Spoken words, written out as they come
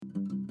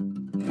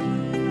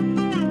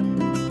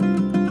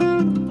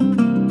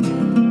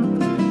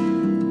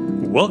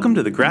Welcome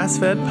to the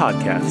Grass-Fed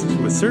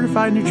Podcast with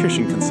certified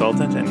nutrition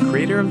consultant and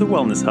creator of the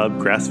wellness hub,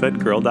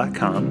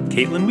 grassfedgirl.com,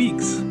 Caitlin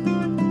Weeks.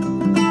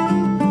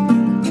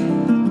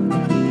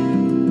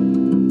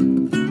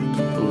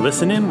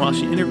 Listen in while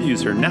she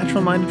interviews her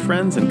natural-minded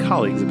friends and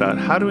colleagues about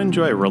how to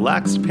enjoy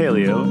relaxed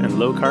paleo and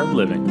low-carb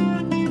living.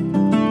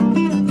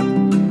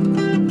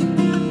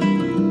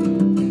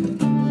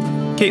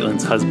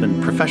 Caitlin's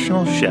husband,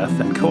 professional chef,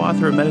 and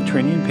co-author of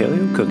Mediterranean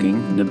Paleo Cooking,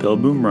 Nabil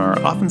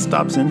Boumrar, often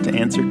stops in to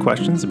answer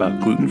questions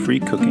about gluten-free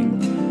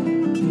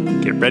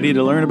cooking. Get ready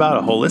to learn about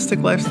a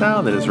holistic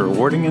lifestyle that is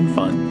rewarding and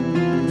fun.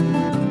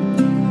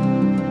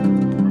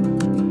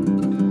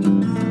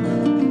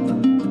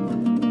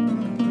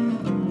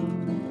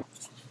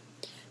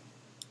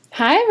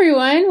 Hi,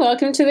 everyone.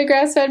 Welcome to the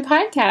Grass-Fed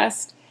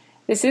Podcast.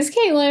 This is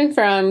Caitlin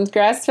from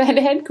Grass-Fed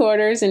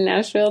Headquarters in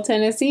Nashville,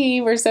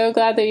 Tennessee. We're so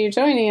glad that you're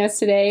joining us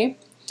today.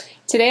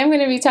 Today I'm going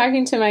to be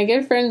talking to my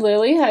good friend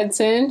Lily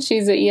Hudson.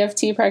 She's an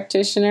EFT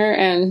practitioner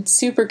and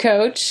super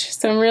coach,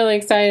 so I'm really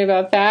excited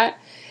about that.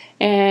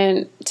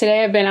 And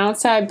today I've been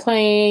outside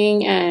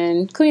playing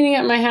and cleaning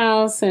up my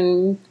house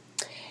and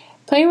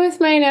playing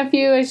with my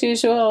nephew as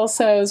usual,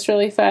 so it's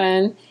really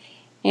fun.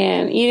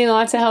 And eating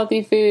lots of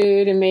healthy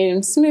food and made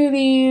him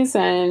smoothies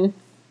and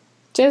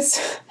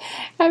just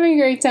having a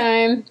great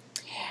time.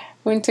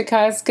 Went to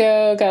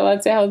Costco, got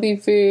lots of healthy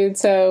food,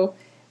 so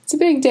it's a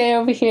big day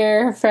over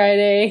here,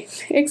 Friday.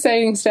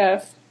 Exciting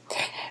stuff.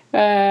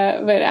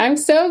 But I'm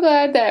so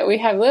glad that we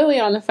have Lily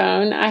on the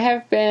phone. I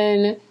have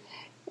been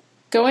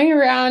going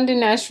around in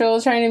Nashville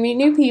trying to meet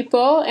new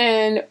people,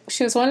 and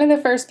she was one of the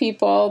first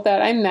people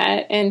that I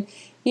met. And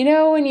you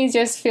know when you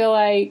just feel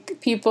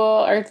like people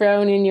are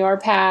thrown in your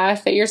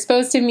path that you're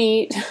supposed to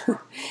meet?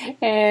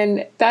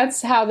 And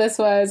that's how this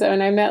was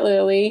when I met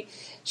Lily.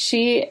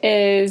 She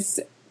is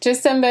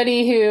just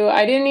somebody who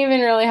I didn't even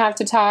really have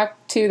to talk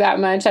to that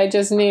much. I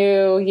just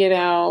knew,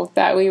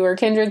 that we were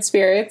kindred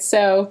spirits.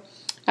 So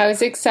I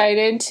was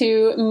excited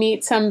to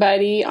meet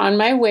somebody on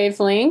my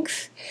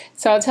wavelength.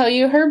 So I'll tell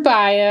you her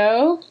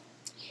bio.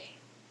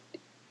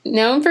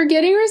 Known for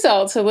getting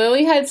results,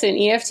 Lily Hudson,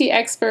 EFT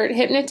expert,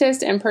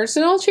 hypnotist, and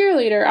personal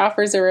cheerleader,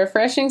 offers a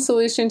refreshing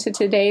solution to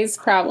today's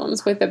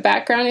problems. With a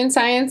background in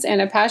science and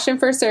a passion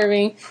for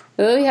serving,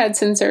 Lily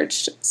Hudson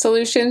searched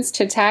solutions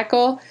to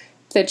tackle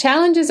the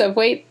challenges of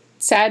weight,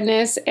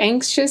 sadness,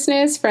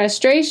 anxiousness,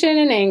 frustration,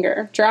 and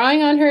anger.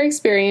 Drawing on her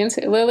experience,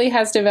 Lily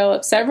has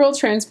developed several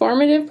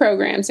transformative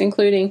programs,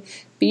 including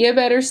Be a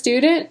Better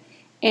Student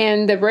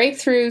and the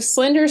breakthrough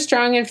Slender,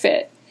 Strong, and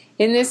Fit.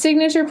 In this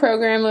signature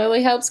program,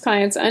 Lily helps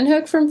clients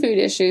unhook from food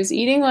issues,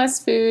 eating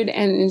less food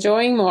and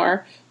enjoying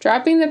more,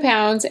 dropping the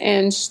pounds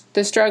and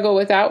the struggle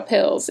without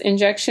pills,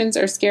 injections,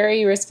 or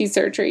scary, risky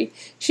surgery.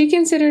 She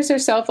considers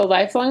herself a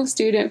lifelong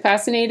student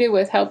fascinated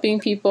with helping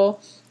people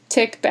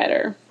tick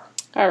better.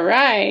 All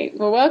right.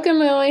 Well, welcome,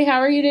 Lily.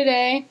 How are you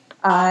today?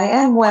 I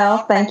am well.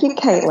 Thank you,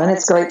 Caitlin.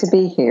 It's great to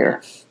be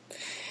here.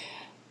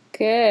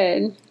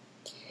 Good.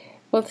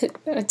 Well,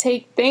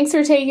 thanks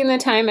for taking the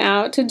time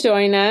out to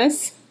join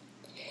us.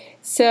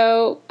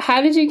 So,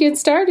 how did you get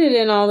started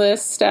in all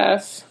this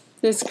stuff,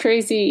 this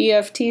crazy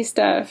EFT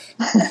stuff?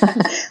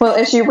 Well,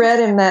 as you read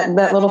in that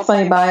little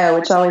funny bio,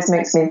 which always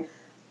makes me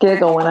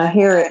giggle when I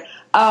hear it,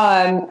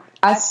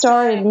 I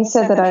started, you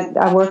said that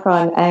I work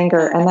on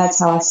anger, and that's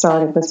how I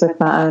started, was with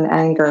my own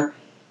anger.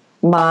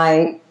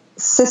 My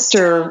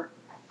sister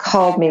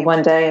called me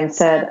one day and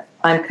said,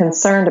 I'm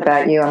concerned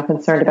about you, I'm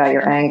concerned about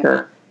your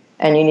anger,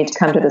 and you need to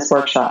come to this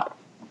workshop.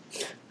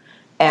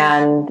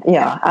 And,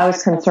 I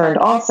was concerned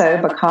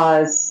also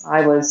because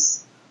I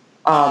was,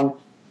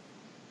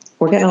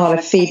 we're getting a lot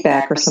of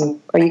feedback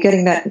are you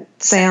getting that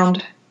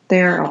sound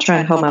there? I'll try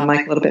and hold my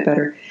mic a little bit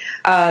better.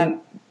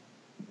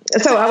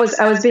 So I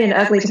was being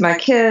ugly to my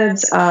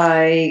kids.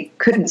 I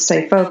couldn't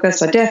stay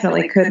focused. I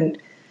definitely couldn't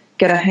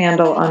get a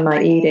handle on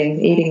my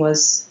eating. Eating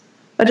was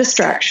a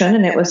distraction,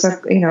 and it was a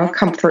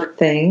comfort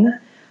thing.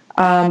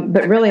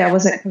 But really, I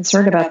wasn't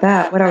concerned about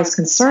that. What I was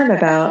concerned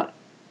about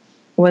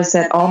was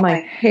that all my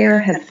hair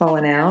had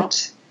fallen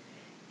out,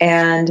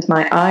 and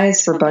my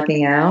eyes were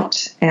bugging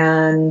out,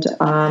 and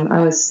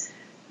I was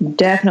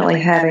definitely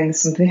having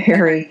some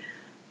very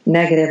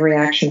negative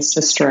reactions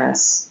to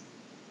stress.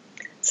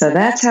 So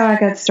that's how I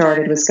got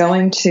started, was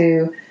going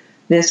to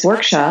this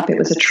workshop. It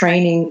was a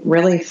training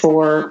really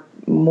for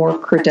more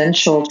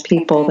credentialed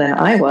people than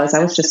I was.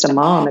 I was just a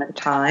mom at the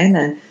time.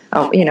 And,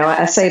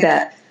 I say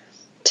that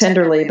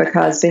tenderly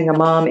because being a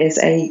mom is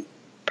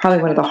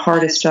probably one of the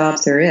hardest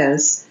jobs there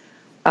is.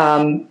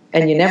 And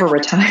you never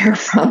retire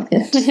from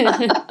it.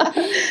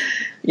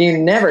 You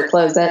never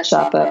close that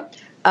shop up.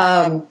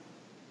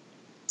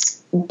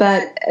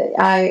 But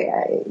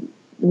I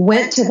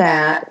went to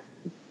that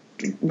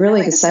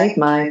really to save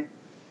my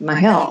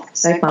health,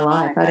 save my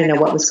life. I didn't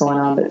know what was going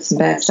on, but some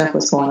bad stuff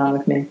was going on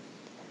with me.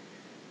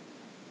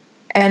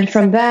 And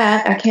from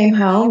that, I came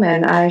home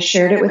and I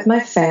shared it with my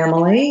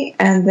family.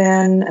 And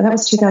then that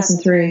was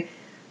 2003,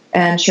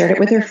 and shared it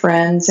with her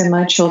friends and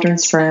my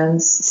children's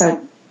friends.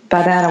 So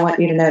by that, I want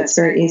you to know it's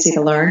very easy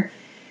to learn.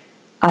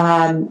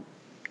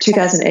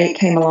 2008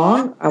 came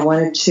along. I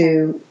wanted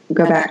to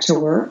go back to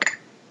work.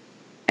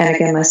 And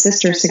again, my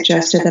sister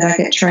suggested that I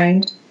get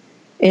trained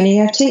in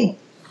EFT.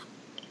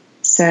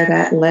 So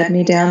that led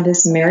me down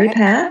this merry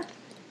path.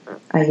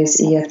 I use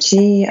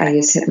EFT, I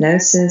use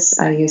hypnosis,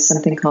 I use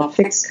something called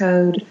Fixed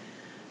Code.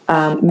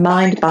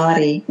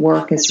 Mind-body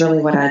work is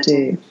really what I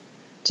do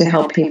to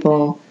help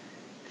people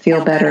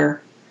feel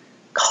better,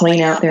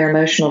 clean out their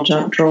emotional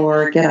junk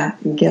drawer, get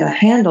a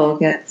handle,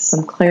 get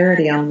some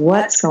clarity on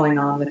what's going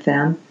on with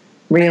them,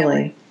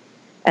 really,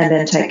 and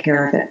then take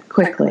care of it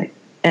quickly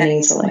and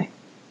easily.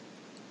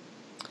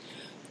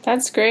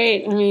 That's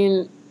great. I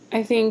mean,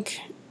 I think,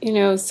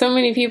 so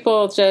many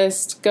people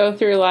just go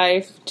through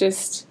life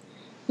just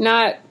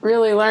not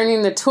really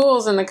learning the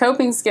tools and the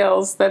coping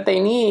skills that they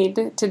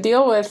need to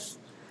deal with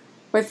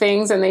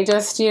things, and they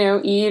just,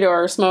 eat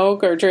or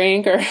smoke or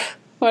drink or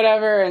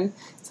whatever. And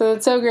so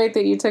it's so great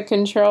that you took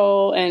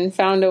control and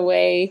found a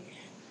way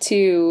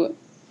to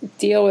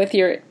deal with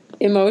your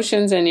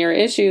emotions and your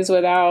issues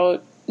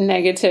without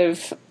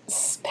negative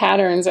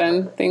patterns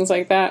and things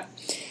like that.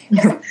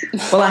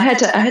 Well, I had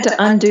to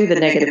undo the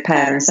negative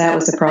patterns. That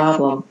was the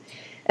problem.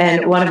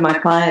 And one of my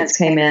clients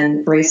came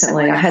in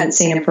recently. I hadn't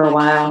seen him for a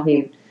while.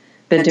 He'd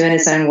been doing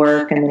his own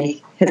work, and then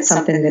he hit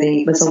something that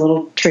he was a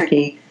little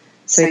tricky.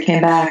 So he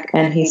came back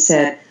and he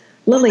said,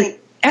 "Lily,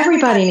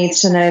 everybody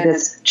needs to know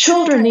this.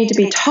 Children need to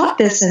be taught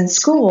this in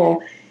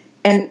school."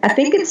 And I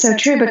think it's so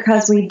true,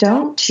 because we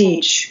don't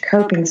teach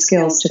coping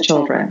skills to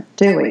children,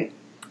 do we?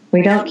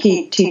 We don't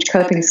teach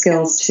coping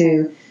skills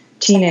to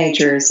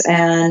teenagers,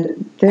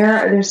 and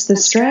there's the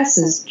stress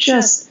is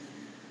just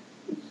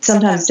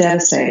sometimes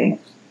devastating.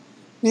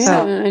 Yeah,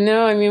 so, I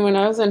know. I mean, when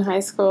I was in high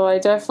school, I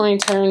definitely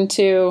turned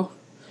to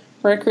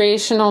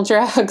recreational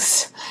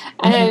drugs,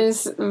 and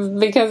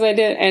because I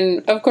did,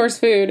 and of course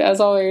food, as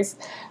always,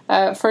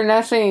 for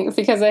nothing,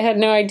 because I had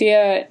no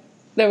idea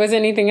there was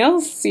anything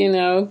else,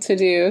 to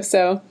do.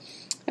 So,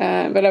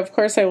 but of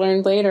course I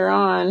learned later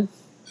on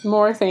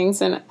more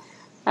things, and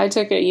I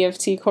took an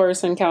EFT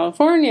course in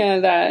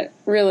California that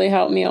really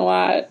helped me a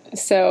lot.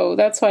 So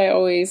that's why I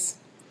always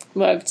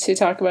love to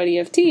talk about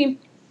EFT.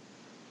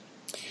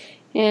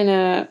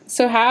 And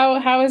so how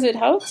has it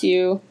helped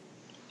you?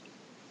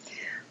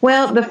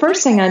 Well, the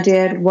first thing I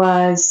did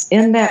was,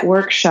 in that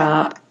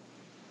workshop,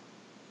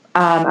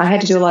 I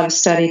had to do a lot of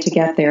study to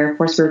get there. Of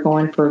course, we were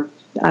going for,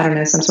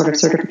 some sort of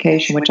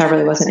certification, which I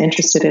really wasn't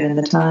interested in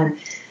the time.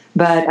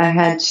 But I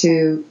had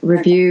to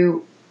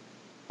review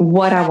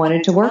what I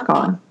wanted to work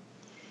on.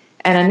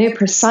 And I knew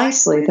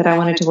precisely that I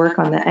wanted to work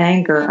on the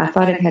anger. I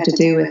thought it had to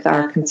do with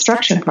our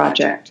construction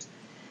project,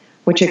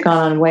 which had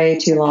gone on way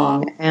too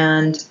long.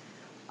 And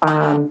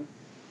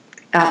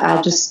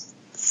I'll just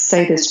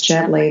say this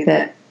gently,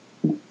 that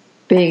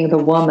being the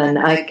woman,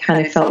 I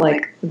kind of felt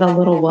like the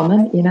little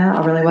woman,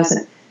 I really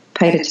wasn't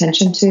paid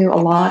attention to a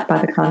lot by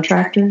the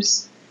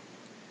contractors.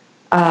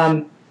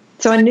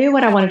 So I knew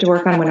what I wanted to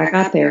work on when I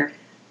got there.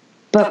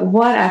 But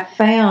what I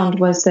found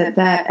was that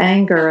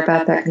anger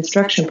about that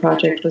construction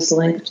project was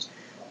linked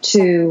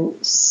to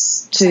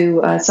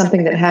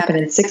something that happened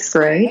in 6th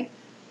grade,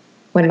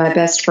 when my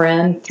best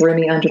friend threw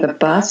me under the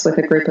bus with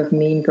a group of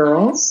mean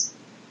girls.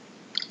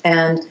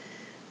 And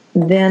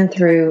then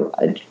through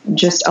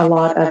just a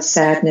lot of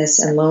sadness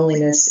and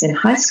loneliness in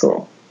high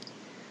school.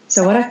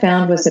 So what I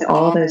found was that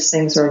all those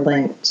things are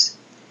linked.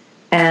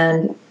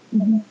 And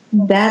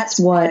that's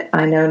what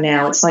I know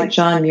now. It's like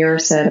John Muir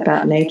said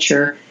about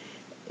nature.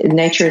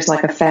 Nature is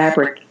like a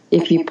fabric.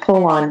 If you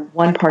pull on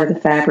one part of the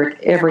fabric,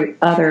 every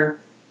other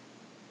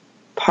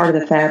part of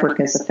the fabric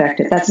is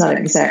affected. That's not an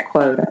exact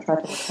quote. I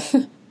tried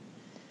to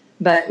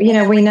But,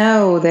 we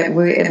know that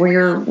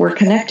we're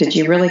connected.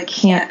 You really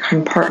can't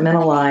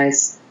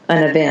compartmentalize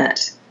an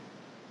event.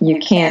 You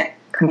can't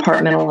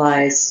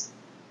compartmentalize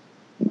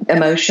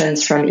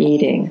emotions from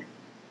eating,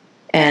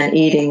 and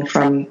eating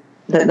from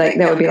that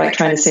would be like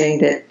trying to say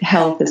that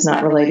health is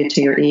not related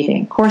to your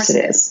eating. Of course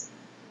it is.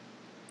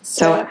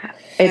 So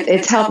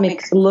it's helped me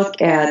look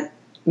at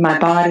my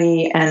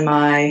body and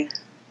my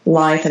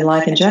life and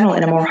life in general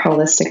in a more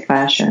holistic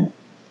fashion.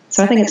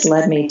 So I think it's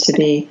led me to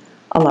be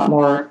a lot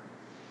more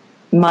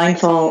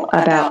mindful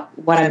about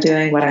what I'm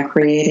doing, what I'm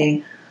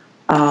creating.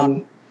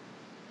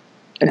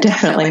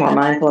 Definitely more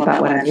mindful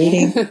about what I'm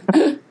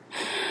eating.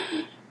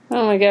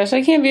 Oh my gosh,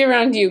 I can't be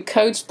around you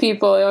coach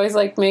people. They always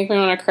make me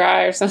want to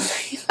cry or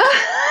something.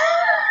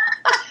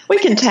 We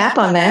can tap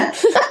on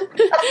that.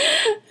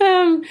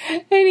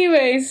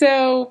 Anyway,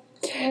 so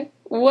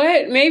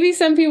maybe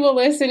some people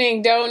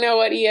listening don't know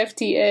what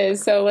EFT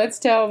is, so let's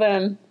tell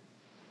them.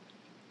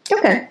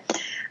 Okay.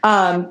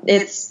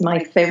 It's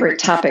my favorite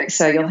topic,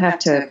 so you'll have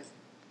to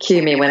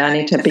cue me when I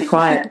need to be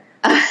quiet.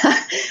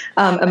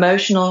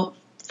 Emotional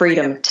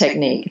freedom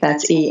technique,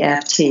 that's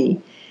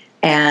EFT.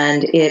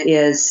 And it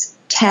is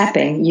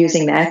tapping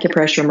using the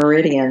acupressure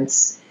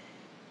meridians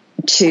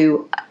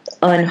to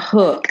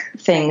unhook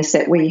things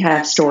that we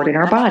have stored in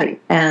our body.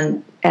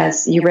 And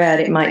as you read,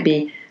 it might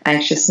be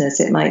anxiousness,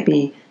 it might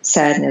be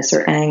sadness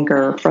or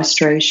anger or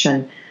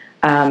frustration.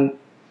 One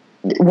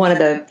of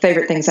the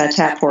favorite things I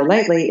tap for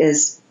lately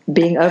is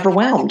being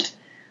overwhelmed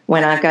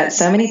when I've got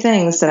so many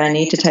things that I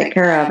need to take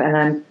care of, and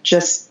I'm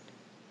just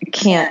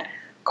can't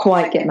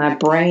quite get my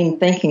brain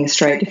thinking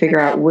straight to figure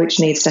out which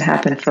needs to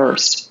happen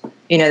first.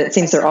 It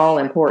seems they're all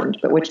important,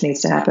 but which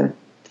needs to happen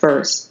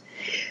first.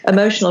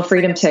 Emotional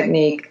freedom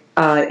technique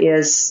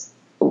is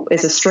a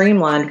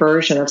streamlined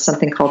version of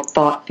something called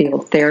thought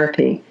field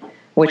therapy,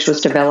 which was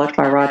developed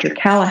by Roger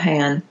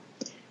Callahan.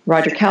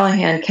 Roger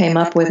Callahan came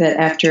up with it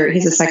after,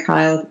 he's a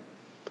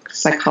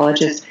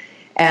psychologist,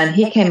 and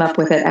he came up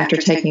with it after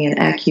taking an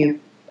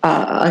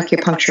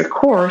acupuncture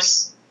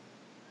course.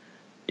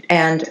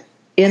 And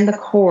in the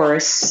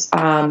course,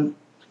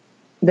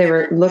 they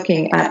were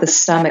looking at the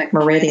stomach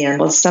meridian.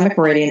 Well, the stomach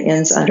meridian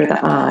ends under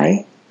the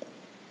eye.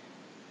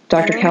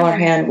 Dr.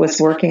 Callahan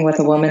was working with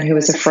a woman who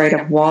was afraid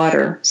of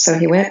water. So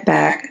he went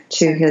back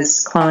to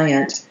his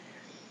client,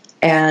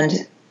 and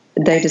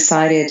they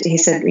decided, he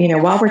said,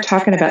 while we're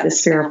talking about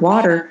this fear of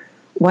water,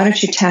 why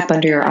don't you tap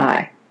under your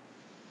eye?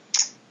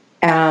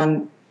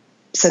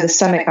 So the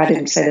stomach, I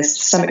didn't say this,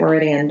 stomach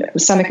meridian, the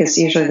stomach is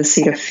usually the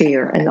seat of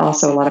fear and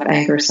also a lot of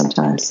anger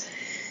sometimes.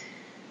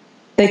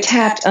 They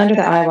tapped under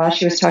the eye while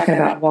she was talking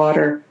about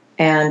water,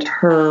 and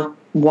her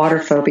water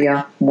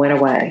phobia went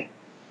away.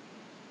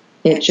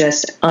 It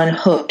just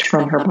unhooked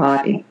from her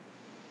body.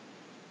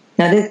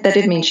 Now, that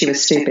didn't mean she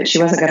was stupid.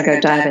 She wasn't going to go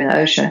dive in the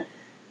ocean.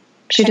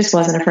 She just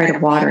wasn't afraid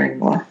of water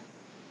anymore.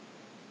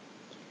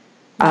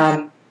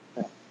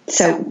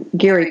 So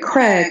Gary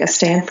Craig, a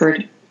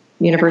Stanford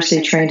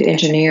University-trained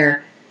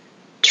engineer,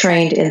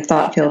 trained in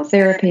thought field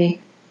therapy.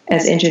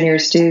 As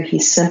engineers do, he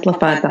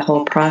simplified the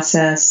whole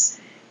process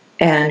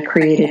and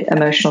created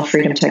emotional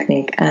freedom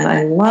technique. And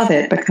I love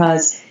it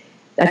because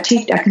I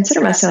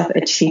consider myself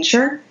a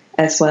teacher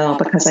as well,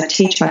 because I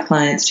teach my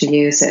clients to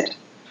use it.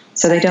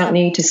 So they don't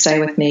need to stay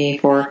with me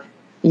for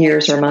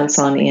years or months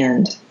on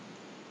end.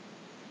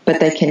 But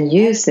they can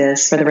use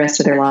this for the rest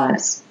of their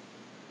lives.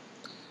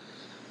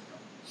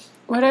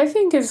 What I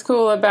think is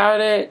cool about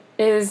it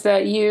is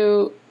that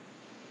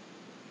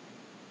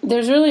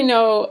there's really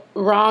no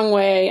wrong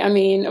way. I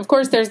mean, of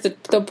course, there's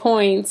the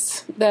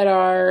points that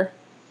are,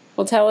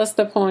 well, tell us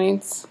the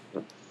points.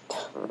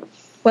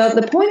 Well,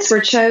 the points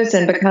were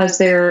chosen because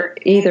they're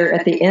either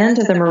at the end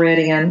of the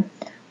meridian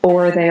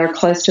or they are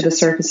close to the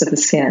surface of the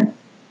skin.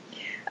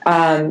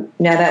 Now,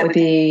 that would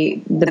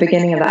be the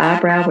beginning of the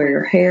eyebrow where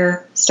your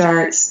hair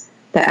starts,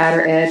 the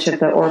outer edge of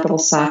the orbital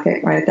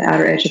socket, right at the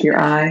outer edge of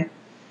your eye.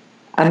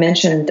 I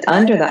mentioned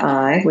under the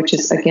eye, which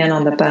is, again,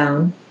 on the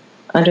bone,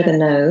 under the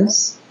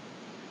nose.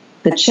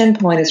 The chin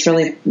point is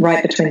really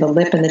right between the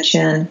lip and the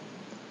chin.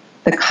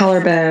 The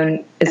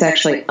collarbone is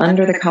actually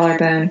under the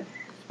collarbone.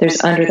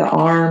 There's under the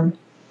arm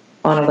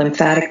on a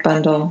lymphatic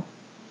bundle.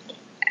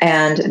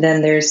 And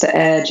then there's the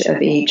edge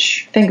of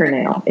each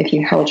fingernail. If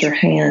you held your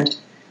hand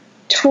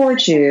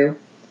towards you,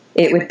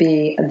 it would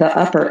be the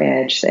upper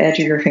edge, the edge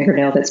of your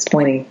fingernail that's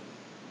pointing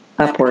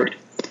upward.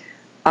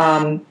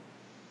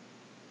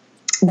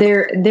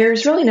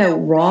 There's really no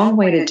wrong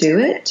way to do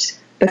it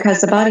because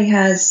the body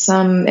has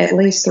at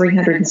least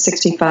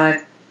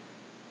 365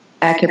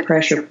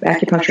 acupuncture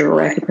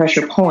or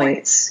acupressure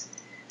points.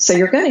 So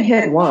you're going to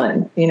hit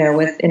one. In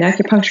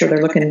acupuncture,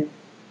 they're looking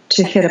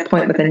to hit a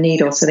point with a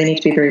needle, so they need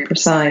to be very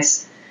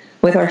precise.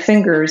 With our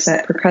fingers,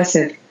 that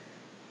percussive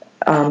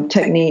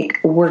technique,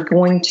 we're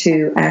going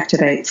to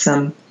activate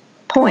some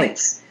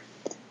points.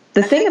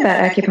 The thing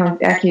about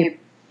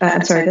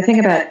the thing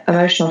about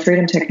emotional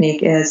freedom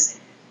technique is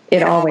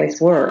it always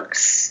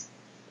works.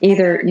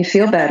 Either you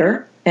feel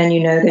better and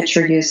you know that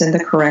you're using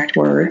the correct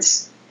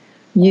words.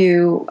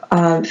 You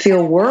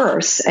feel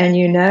worse and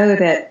you know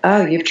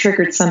that, you've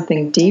triggered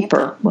something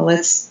deeper. Well,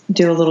 let's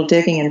do a little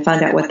digging and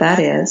find out what that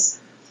is.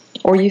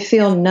 Or you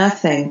feel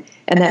nothing,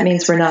 and that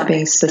means we're not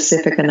being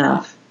specific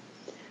enough.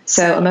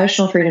 So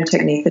emotional freedom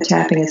technique, the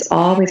tapping, is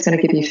always going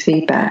to give you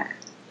feedback.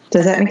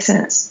 Does that make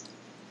sense?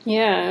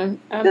 Yeah,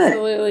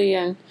 absolutely. Good.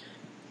 And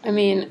I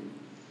mean,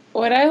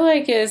 what I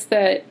like is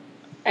that,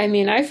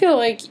 I feel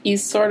like you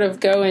sort of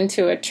go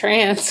into a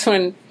trance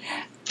when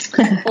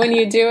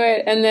you do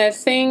it. And the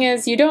thing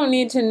is, you don't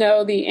need to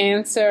know the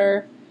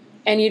answer,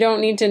 and you don't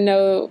need to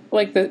know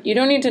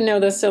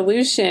the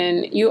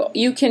solution.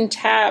 You can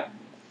tap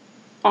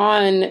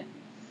on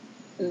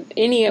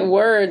any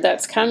word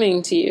that's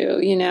coming to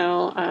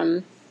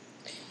you.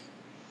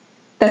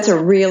 That's a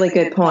really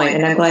good point,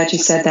 and I'm glad you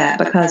said that,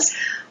 because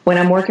when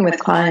I'm working with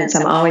clients,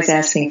 I'm always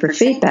asking for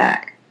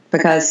feedback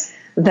because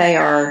they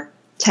are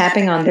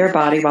tapping on their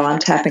body while I'm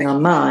tapping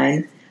on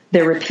mine.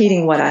 They're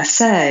repeating what I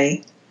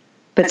say,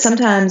 but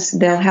sometimes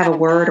they'll have a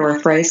word or a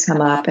phrase come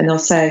up and they'll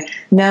say,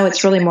 no,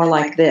 it's really more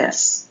like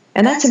this.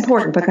 And that's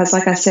important because,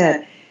 like I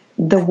said,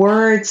 the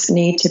words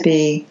need to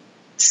be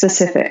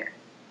specific.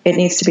 It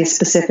needs to be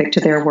specific to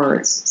their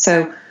words.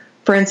 So,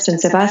 for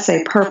instance, if I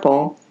say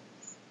purple,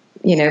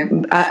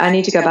 I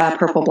need to go buy a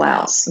purple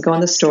blouse. Go in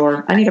the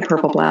store, I need a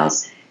purple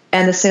blouse.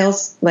 And the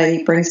sales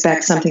lady brings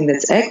back something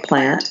that's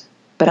eggplant,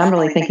 but I'm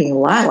really thinking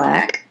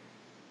lilac.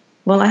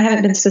 Well, I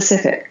haven't been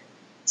specific.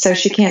 So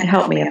she can't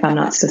help me if I'm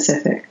not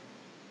specific.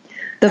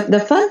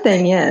 The fun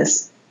thing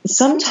is,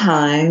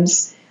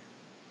 sometimes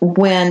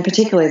when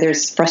particularly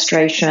there's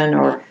frustration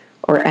or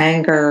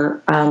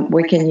anger,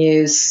 we can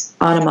use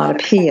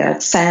onomatopoeia,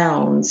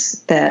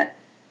 sounds that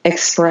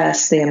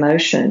express the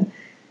emotion.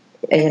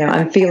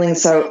 I'm feeling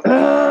so,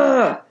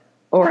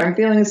 or I'm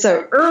feeling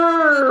so,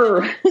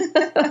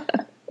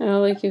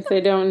 like if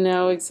they don't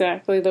know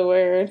exactly the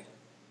word.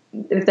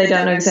 If they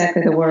don't know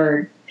exactly the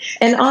word.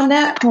 And on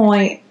that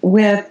point,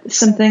 with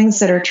some things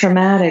that are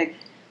traumatic,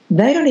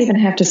 they don't even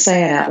have to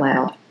say it out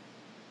loud.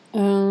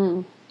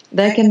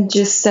 They can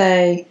just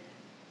say,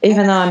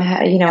 even though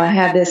I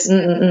have this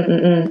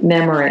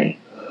memory.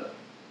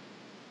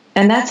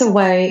 And that's a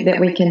way that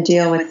we can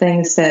deal with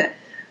things that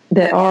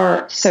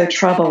are so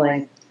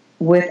troubling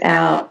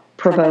without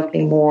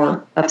provoking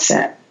more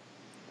upset.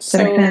 So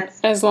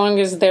as long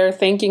as they're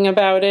thinking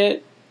about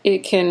it, it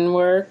can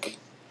work?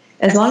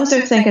 As long as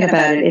they're thinking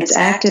about it, it's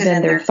active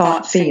in their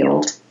thought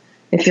field.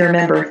 If you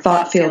remember,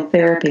 thought field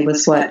therapy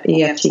was what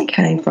EFT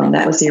came from.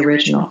 That was the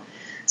original.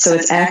 So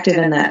it's active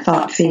in that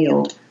thought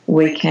field.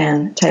 We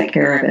can take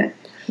care of it.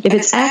 If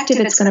it's active,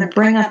 it's going to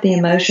bring up the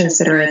emotions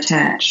that are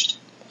attached.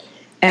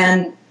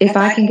 And if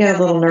I can get a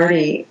little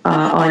nerdy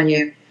on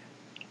you,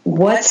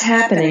 what's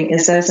happening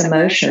is those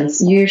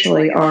emotions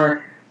usually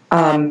are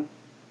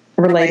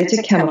related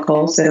to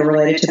chemicals that are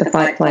related to the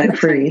fight, flight, or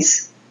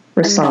freeze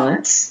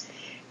response.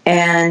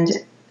 And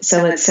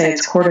so let's say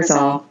it's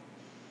cortisol,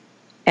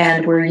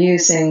 and we're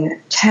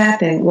using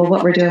tapping. Well,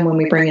 what we're doing when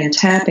we bring in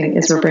tapping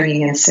is we're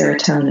bringing in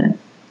serotonin.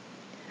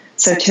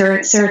 So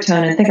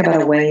serotonin, think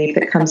about a wave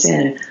that comes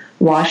in and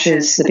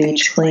washes the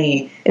beach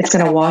clean. It's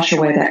going to wash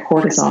away that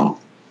cortisol.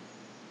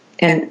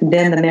 And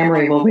then the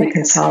memory will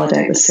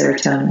reconsolidate with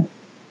serotonin.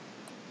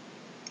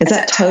 Is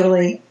that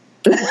totally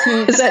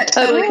confusing?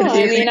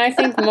 I mean, I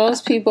think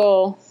most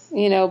people,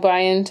 buy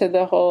into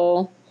the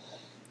whole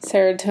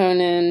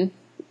serotonin,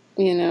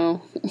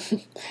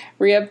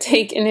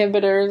 reuptake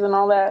inhibitors and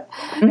all that.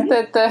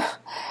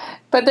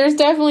 But there's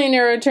definitely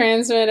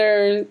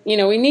neurotransmitters.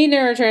 We need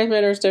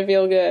neurotransmitters to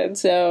feel good.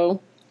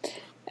 So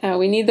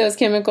we need those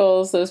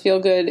chemicals, those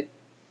feel-good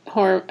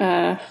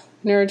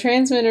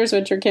neurotransmitters,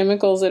 which are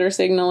chemicals that are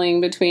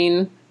signaling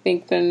between, I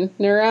think, the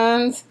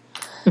neurons.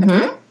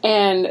 Mm-hmm.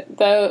 And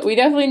we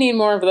definitely need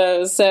more of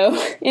those. So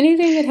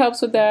anything that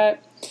helps with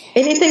that.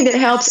 Anything that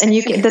helps. And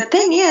the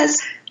thing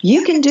is,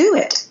 you can do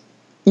it.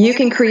 You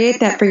can create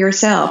that for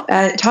yourself.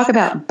 Talk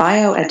about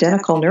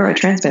bioidentical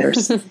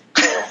neurotransmitters.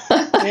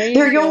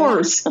 They're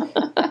yours.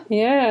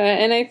 Yeah.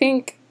 And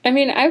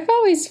I've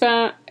always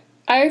found,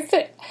 I've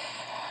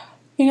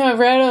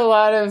read a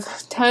lot of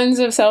tons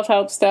of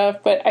self-help stuff,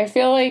 but I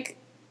feel like,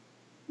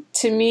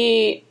 to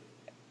me,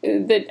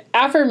 the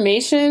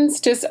affirmations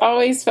just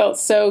always felt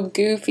so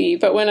goofy.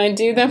 But when I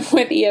do them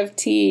with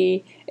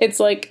EFT,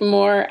 it's like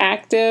more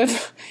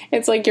active.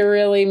 It's like you're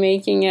really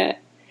making it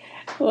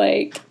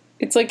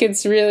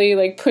it's really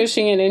like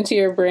pushing it into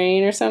your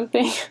brain or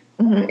something.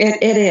 Mm-hmm.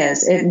 It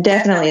is. It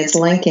definitely is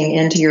linking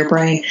into your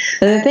brain.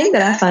 The thing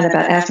that I find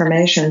about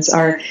affirmations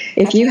are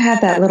if you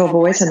have that little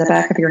voice in the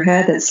back of your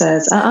head that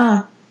says,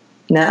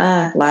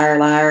 nuh-uh, liar,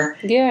 liar.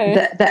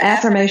 Yeah. The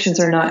affirmations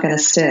are not going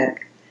to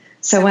stick.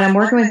 So when I'm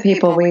working with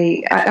people,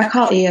 I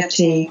call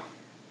EFT,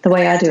 the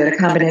way I do it, a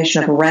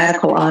combination of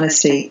radical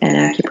honesty and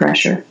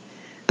acupressure,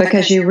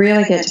 because you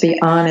really get to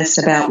be honest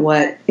about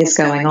what is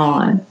going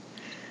on.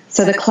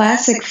 So the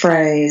classic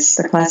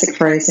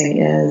phrasing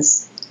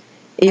is,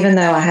 even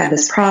though I have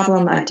this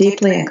problem, I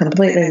deeply and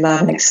completely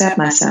love and accept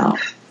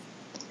myself.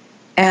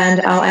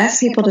 And I'll ask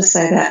people to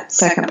say that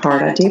second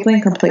part, I deeply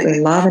and completely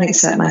love and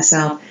accept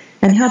myself.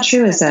 And how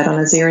true is that on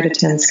a 0 to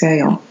 10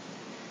 scale?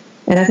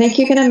 And I think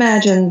you can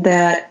imagine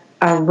that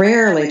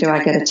rarely do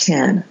I get a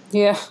 10.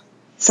 Yeah.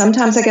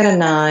 Sometimes I get a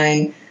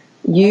 9,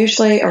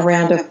 usually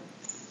around a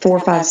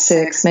 4, 5,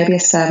 6, maybe a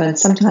 7,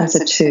 sometimes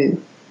a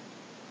 2.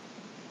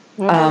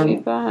 I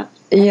believe that.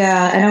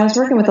 Yeah, and I was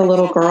working with a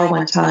little girl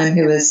one time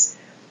who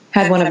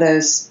had one of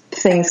those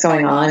things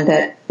going on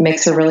that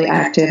makes her really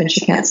active and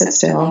she can't sit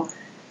still.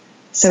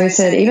 So he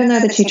said, even though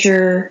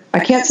I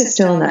can't sit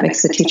still and that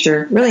makes the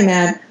teacher really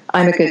mad,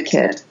 I'm a good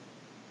kid.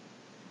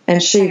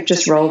 And she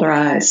just rolled her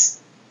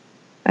eyes.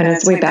 And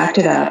as we backed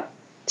it up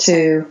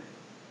to,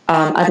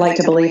 I'd like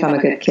to believe I'm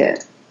a good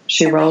kid.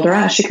 She rolled her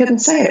eyes. She couldn't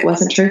say it. It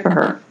wasn't true for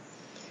her.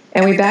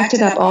 And we backed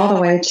it up all the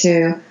way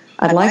to,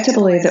 I'd like to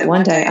believe that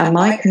one day I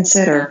might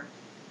consider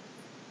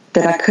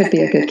that I could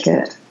be a good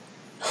kid.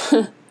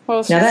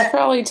 Well, she's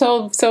probably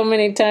told so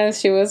many times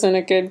she wasn't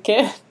a good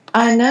kid.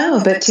 I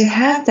know, but to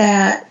have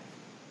that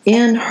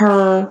in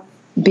her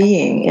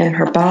being, in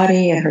her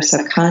body, in her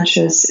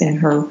subconscious, in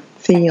her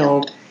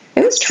field,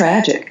 it was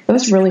tragic. It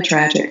was really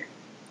tragic.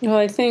 Well,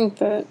 I think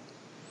that,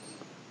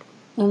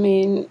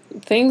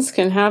 things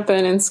can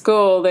happen in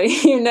school that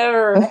you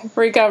never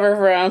recover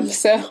from,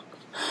 so.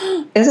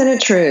 Isn't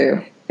it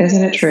true?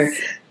 Isn't it true?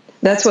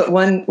 That's what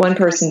one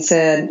person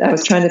said. I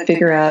was trying to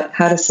figure out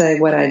how to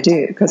say what I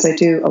do, because I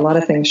do a lot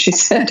of things. She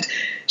said,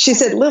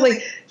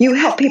 Lily, you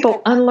help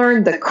people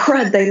unlearn the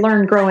crud they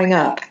learned growing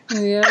up.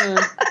 Yeah.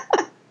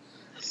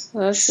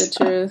 That's the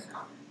truth.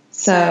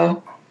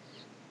 So,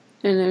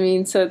 And I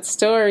mean, so that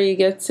story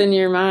gets in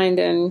your mind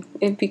and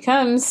it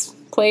becomes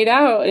played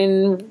out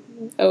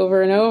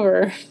over and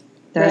over.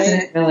 Doesn't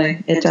it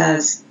really? It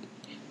does.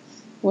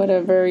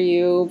 Whatever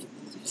you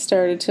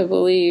started to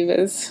believe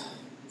is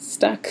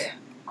stuck.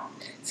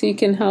 So you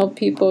can help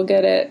people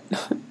get it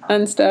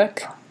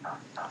unstuck.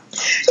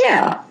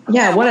 Yeah.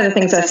 One of the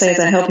things I say is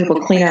I help people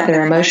clean out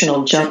their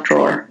emotional junk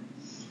drawer.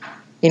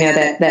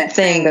 That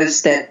thing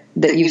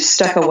that you've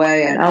stuck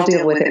away, and I'll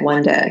deal with it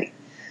one day.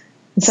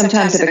 And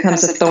sometimes it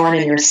becomes a thorn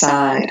in your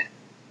side.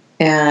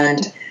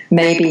 And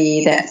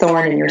maybe that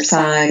thorn in your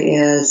side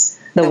is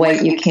the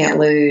weight you can't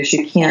lose.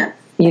 You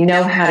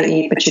know how to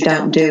eat, but you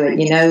don't do it.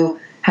 You know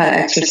how to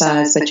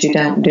exercise, but you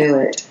don't do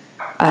it.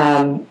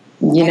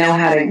 You know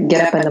how to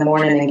get up in the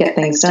morning and get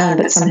things done,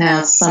 but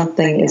somehow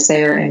something is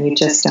there and you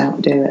just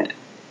don't do it.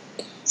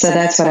 So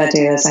that's what I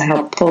do, is I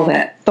help pull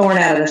that thorn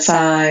out of the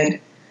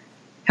side,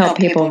 help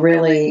people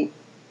really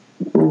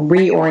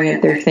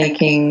reorient their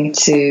thinking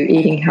to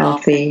eating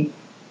healthy,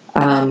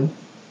 doing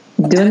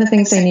the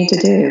things they need to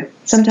do.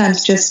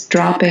 Sometimes just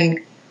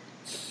dropping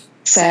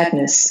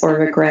sadness or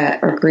regret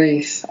or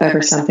grief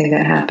over something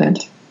that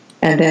happened.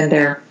 And then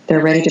they're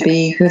ready to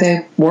be who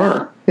they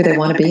were, who they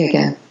want to be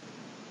again.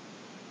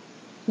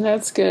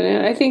 That's good.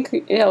 And I think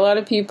a lot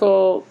of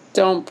people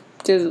don't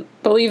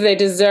believe they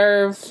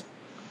deserve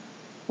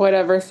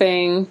whatever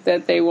thing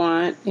that they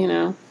want,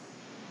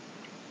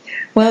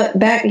 Well,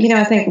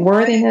 I think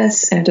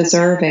worthiness and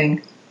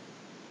deserving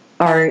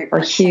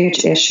are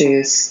huge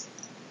issues.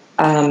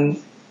 I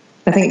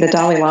think the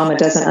Dalai Lama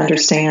doesn't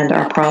understand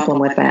our problem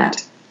with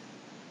that,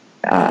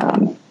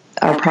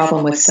 our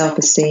problem with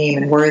self-esteem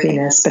and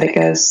worthiness. But it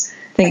goes,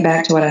 think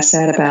back to what I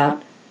said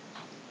about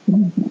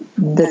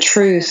the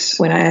truth,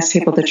 when I ask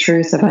people the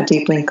truth of I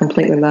deeply and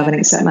completely love and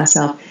accept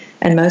myself,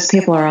 and most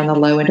people are on the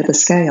low end of the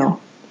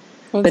scale.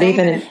 Okay. But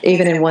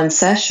even in one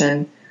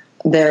session,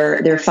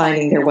 they're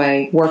finding their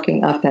way,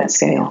 working up that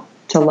scale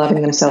to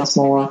loving themselves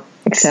more,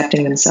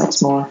 accepting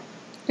themselves more.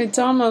 It's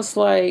almost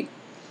like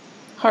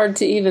hard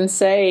to even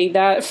say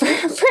that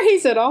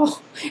phrase at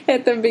all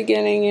at the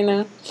beginning,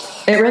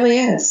 It really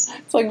is.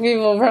 It's like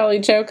people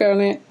probably choke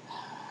on it.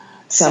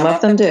 Some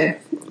of them do.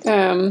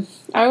 That's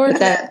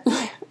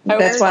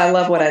why I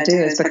love what I do,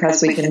 is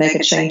because we can make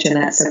a change in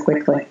that so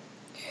quickly.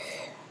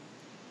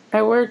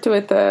 I worked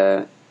with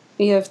a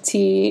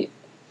EFT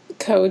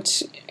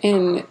coach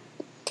in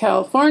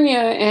California,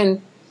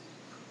 and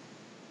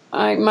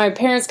my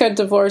parents got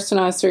divorced when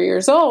I was 3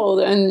 years old,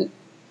 and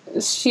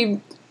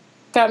she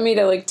got me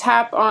to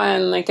tap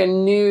on a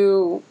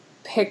new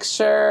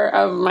picture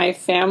of my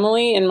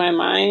family in my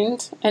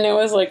mind, and it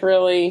was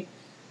really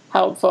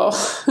helpful.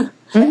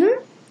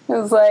 Mm-hmm. It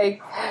was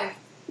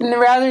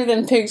rather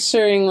than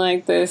picturing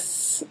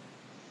this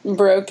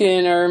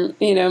broken or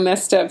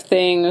messed up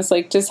thing, it was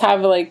just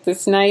have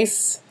this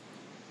nice,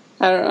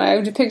 I don't know, I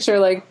would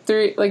picture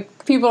three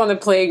people on the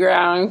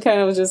playground kind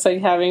of just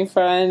having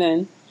fun,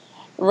 and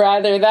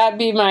rather that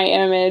be my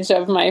image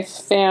of my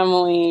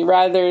family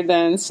rather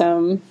than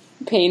some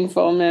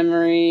painful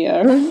memory.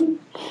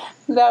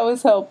 That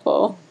was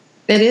helpful.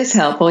 It is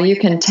helpful. You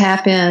can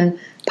tap in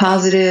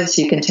positives,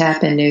 you can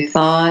tap in new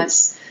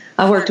thoughts.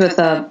 I worked with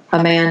a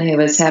man who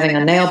was having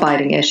a nail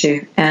biting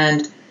issue,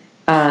 and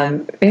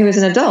he was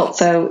an adult,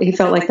 so he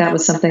felt like that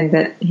was something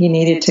that he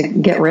needed to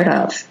get rid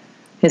of.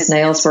 His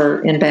nails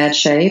were in bad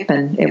shape,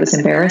 and it was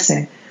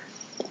embarrassing.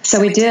 So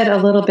we did a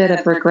little bit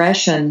of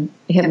regression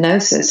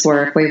hypnosis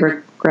work. We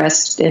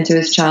regressed into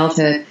his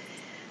childhood,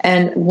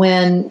 and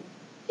when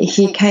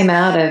he came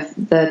out of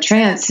the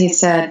trance, he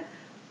said,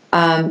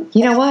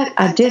 you know what?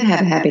 I did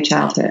have a happy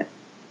childhood.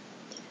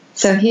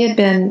 So he had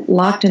been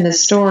locked in the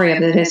story of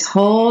that his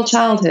whole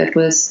childhood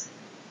was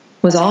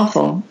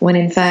awful, when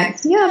in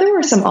fact, there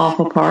were some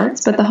awful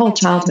parts, but the whole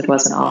childhood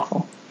wasn't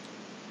awful.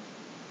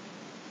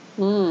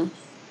 There's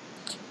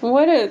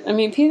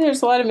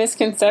a lot of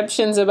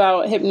misconceptions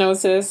about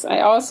hypnosis. I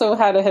also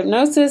had a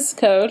hypnosis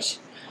coach,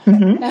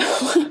 mm-hmm.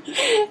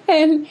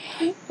 and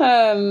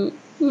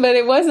but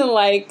it wasn't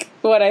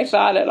what I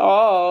thought at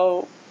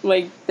all,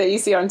 that you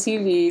see on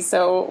TV.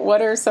 So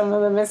what are some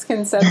of the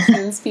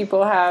misconceptions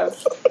people have?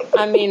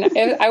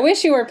 I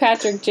wish you were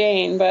Patrick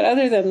Jane, but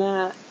other than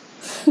that.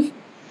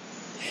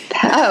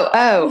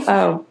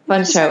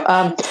 Fun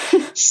show.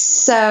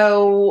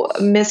 So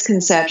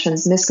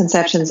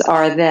misconceptions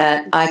are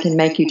that I can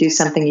make you do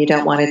something you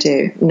don't want to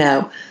do.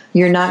 No,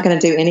 you're not going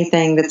to do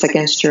anything that's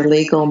against your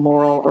legal,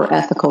 moral, or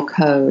ethical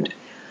code.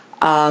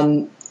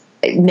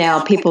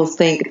 Now, people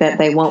think that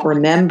they won't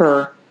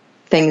remember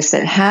things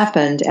that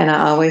happened, and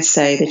I always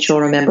say that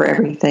you'll remember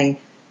everything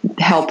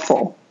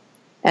helpful.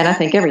 And I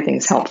think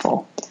everything's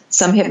helpful.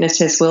 Some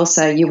hypnotists will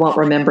say, you won't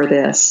remember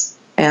this,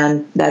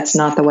 and that's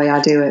not the way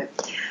I do it.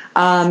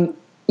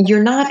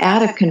 You're not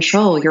out of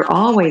control. You're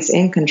always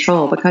in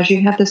control because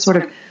you have this sort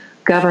of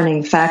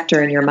governing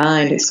factor in your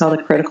mind. It's called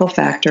a critical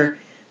factor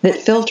that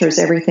filters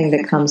everything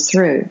that comes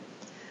through.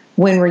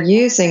 When we're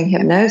using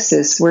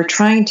hypnosis, we're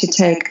trying to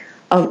take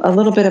a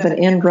little bit of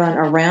an end run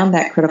around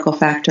that critical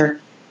factor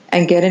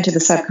and get into the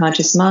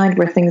subconscious mind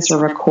where things are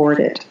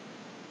recorded.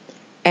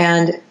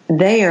 And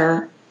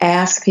there,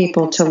 ask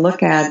people to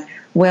look at,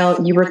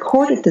 well, you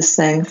recorded this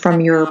thing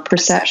from your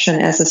perception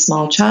as a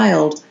small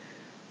child.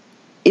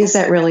 Is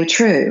that really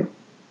true?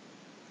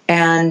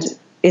 And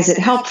is it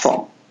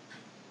helpful?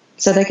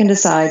 So they can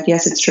decide,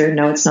 yes, it's true,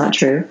 no, it's not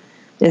true.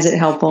 Is it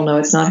helpful? No,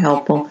 it's not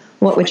helpful.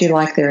 What would you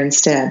like there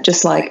instead?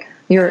 Just like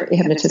your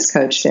hypnotist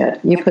coach did.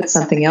 You put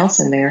something else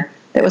in there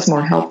that was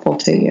more helpful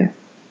to you.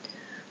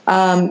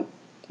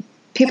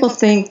 People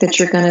think that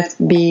you're going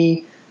to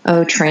be,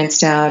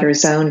 tranced out or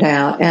zoned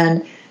out.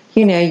 And,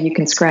 you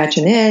can scratch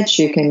an itch,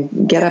 you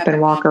can get up and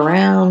walk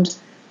around.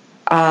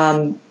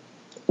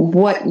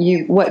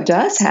 What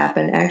does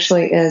happen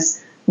actually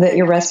is that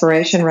your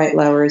respiration rate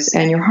lowers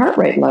and your heart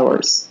rate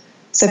lowers.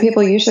 So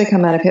people usually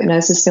come out of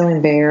hypnosis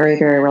feeling very,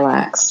 very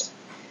relaxed.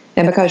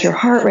 And because your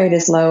heart rate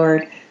is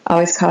lowered, I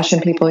always caution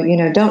people,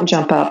 don't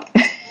jump up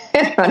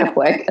and run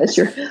away because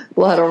your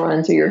blood will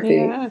run to your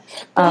feet. Yeah.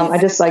 I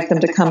just like them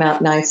to come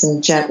out nice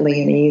and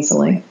gently and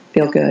easily.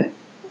 Feel good.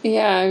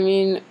 Yeah, I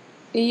mean,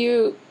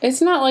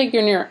 it's not like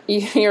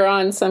you're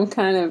on some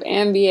kind of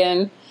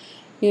Ambien,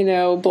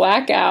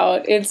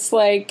 blackout. It's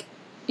like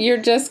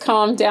you're just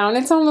calmed down.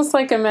 It's almost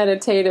like a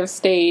meditative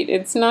state.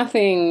 It's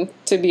nothing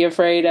to be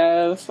afraid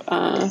of.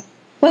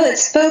 Well,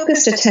 it's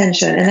focused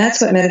attention, and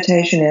that's what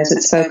meditation is.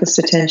 It's focused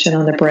attention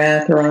on the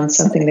breath or on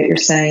something that you're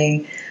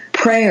saying.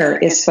 Prayer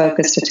is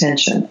focused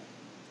attention.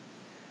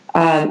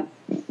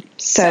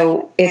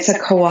 So it's a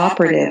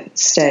cooperative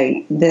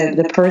state.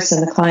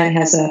 The client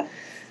has a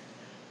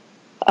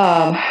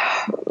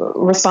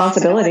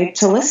responsibility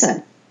to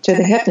listen to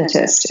the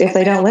hypnotist. If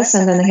they don't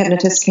listen, then the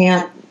hypnotist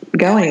can't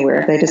go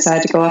anywhere. If they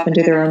decide to go off and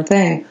do their own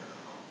thing,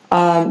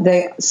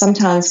 they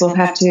sometimes will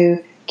have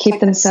to keep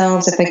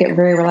themselves, if they get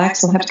very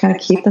relaxed, they'll have to kind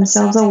of keep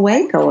themselves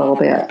awake a little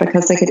bit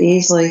because they could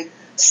easily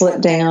slip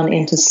down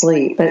into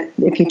sleep. But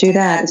if you do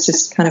that, it's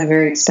just kind of a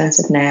very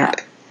expensive nap.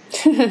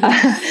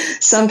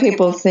 Some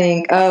people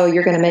think,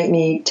 you're going to make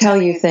me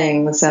tell you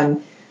things.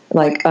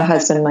 Like a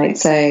husband might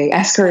say,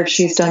 ask her if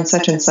she's done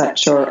such and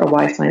such, or a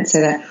wife might say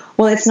that.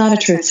 Well, it's not a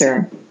truth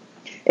serum.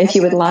 If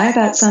you would lie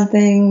about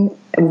something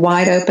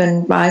wide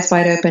open, eyes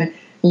wide open,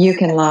 you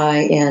can lie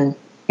in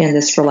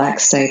this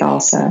relaxed state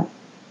also.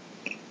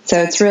 So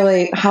it's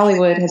really,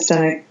 Hollywood has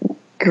done a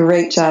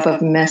great job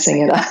of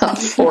messing it up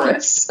for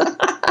us.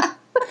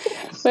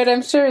 But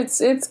I'm sure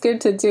it's good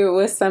to do it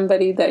with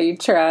somebody that you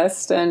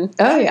trust and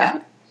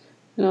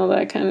and all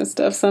that kind of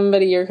stuff.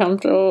 Somebody you're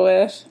comfortable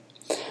with.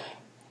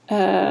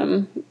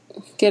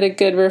 Get a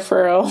good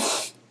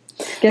referral.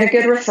 Get a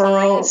good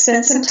referral.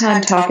 Spend some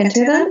time talking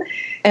to them,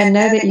 and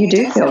know that you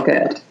do feel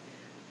good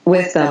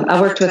with them.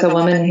 I worked with a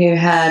woman who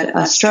had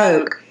a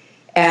stroke,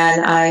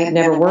 and I had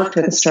never worked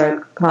with a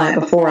stroke client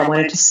before. I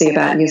wanted to see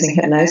about using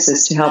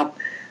hypnosis to help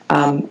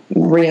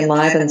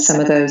re-enliven some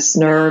of those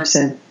nerves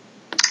and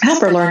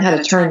help her learn how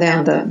to turn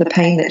down the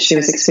pain that she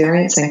was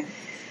experiencing.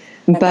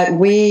 But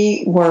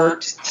we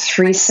worked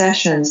 3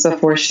 sessions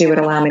before she would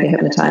allow me to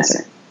hypnotize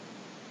her,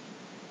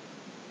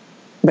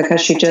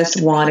 because she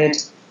just wanted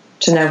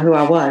to know who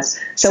I was.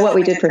 So what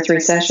we did for 3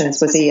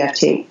 sessions was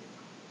EFT.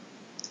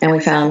 And we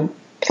found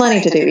plenty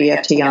to do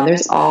EFT on.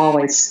 There's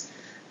always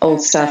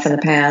old stuff in the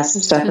past,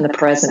 stuff in the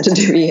present to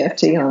do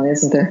EFT on,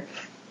 isn't there?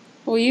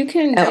 Well, you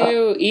can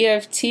do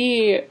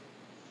EFT.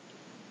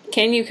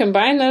 Can you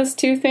combine those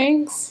 2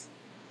 things?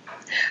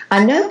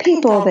 I know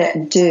people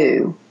that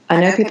do. I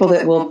know people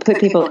that will put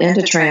people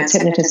into trance.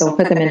 Hypnotists will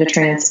put them into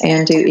trance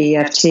and do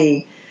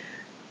EFT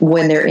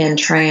when they're in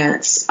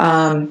trance.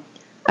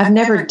 I've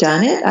never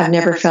done it. I've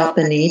never felt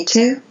the need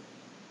to.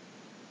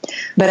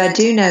 But I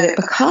do know that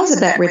because of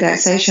that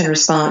relaxation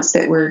response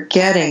that we're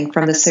getting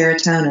from the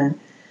serotonin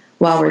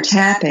while we're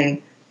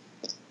tapping,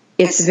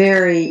 it's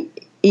very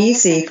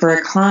easy for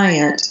a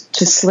client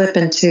to slip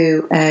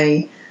into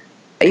a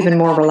even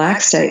more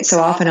relaxed state. So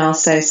often I'll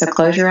say, so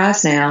close your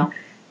eyes now,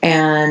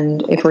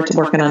 and if we're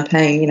working on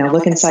pain,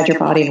 look inside your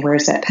body and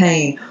where's that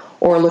pain?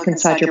 Or look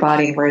inside your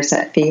body and where's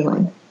that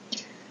feeling?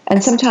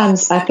 And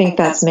sometimes I think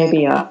that's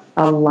maybe a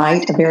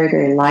very,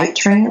 very light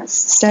trance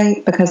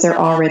state because they're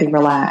already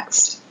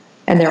relaxed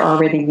and they're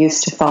already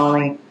used to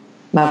following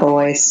my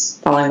voice,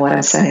 following what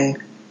I'm saying.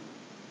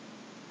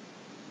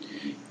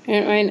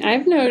 And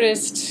I've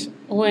noticed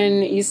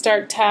when you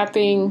start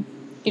tapping,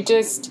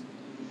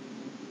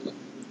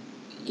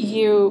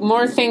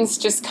 more things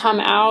just come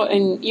out,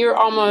 and you're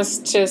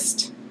almost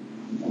just,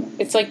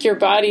 it's like your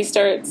body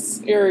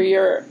starts,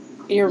 your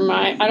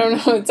mind, I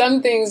don't know,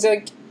 some things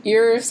like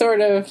you're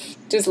sort of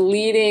just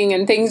leading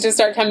and things just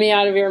start coming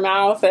out of your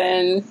mouth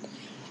and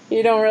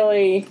you don't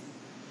really,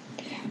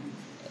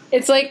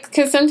 it's like,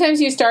 because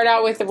sometimes you start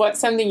out with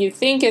something you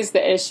think is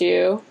the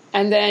issue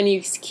and then you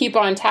keep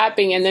on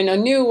tapping and then a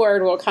new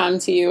word will come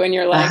to you and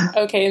you're like,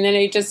 okay, and then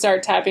you just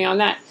start tapping on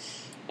that.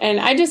 And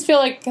I just feel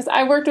like, because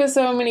I worked with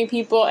so many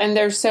people and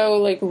they're so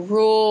like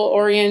rule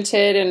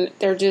oriented and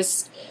they're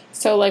just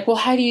so like, well,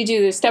 how do you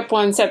do this? Step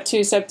 1, step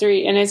 2, step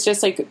 3. And it's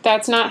just like,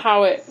 that's not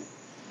how it,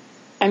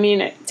 I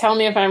mean, tell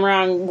me if I'm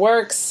wrong,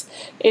 works.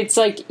 It's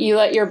like you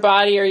let your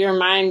body or your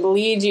mind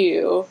lead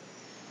you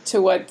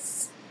to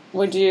what's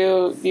Would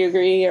you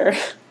agree? Or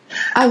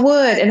I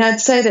would, and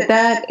I'd say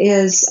that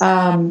is,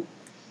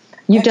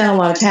 you've done a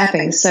lot of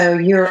tapping, so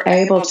you're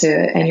able to,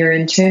 and you're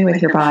in tune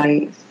with your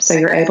body, so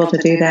you're able to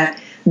do that.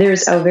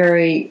 There's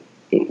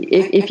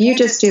if you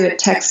just do it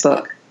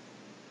textbook,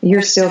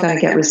 you're still going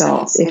to get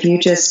results. If you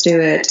just do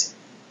it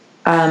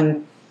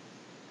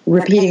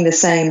repeating the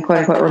same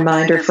quote-unquote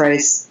reminder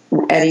phrase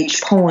at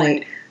each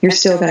point, you're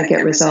still going to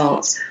get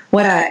results.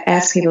 What I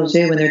ask people to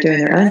do when they're doing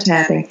their own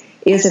tapping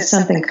is if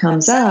something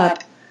comes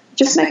up,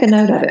 just make a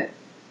note of it.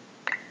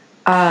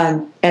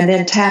 And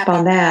then tap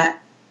on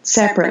that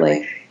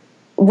separately.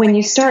 When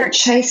you start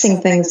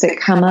chasing things that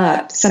come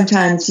up,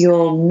 sometimes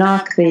you'll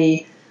knock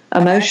the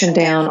emotion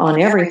down on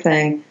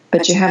everything,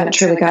 but you haven't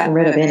truly gotten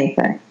rid of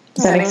anything.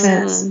 Does that make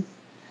sense?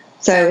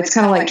 So it's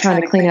kind of like trying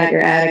to clean out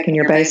your attic and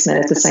your basement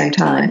at the same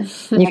time.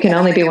 You can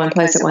only be one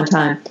place at one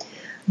time.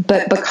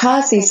 But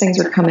because these things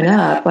are coming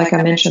up, like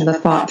I mentioned, the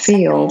thought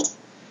field,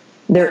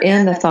 they're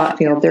in the thought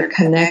field, they're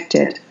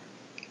connected.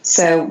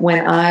 So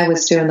when I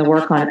was doing the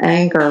work on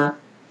anger,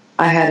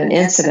 I had an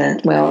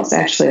incident, well, it's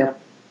actually a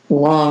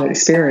long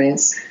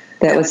experience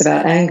that was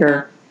about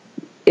anger.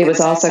 It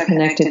was also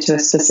connected to a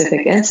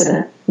specific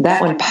incident.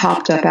 That one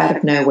popped up out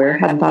of nowhere.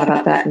 Hadn't thought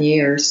about that in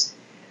years.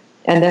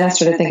 And then I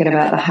started thinking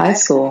about the high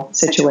school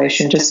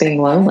situation, just being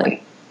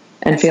lonely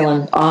and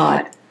feeling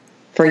odd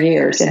for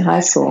years in high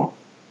school.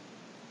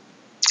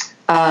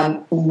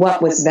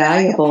 What was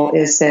valuable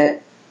is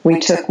that we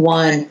took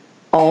one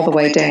all the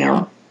way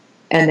down,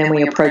 and then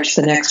we approached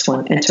the next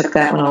one and took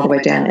that one all the way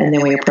down, and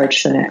then we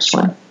approached the next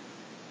one.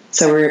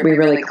 So we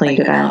really cleaned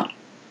it out.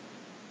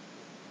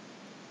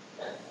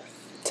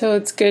 So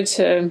it's good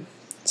to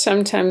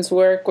sometimes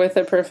work with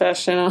a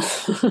professional.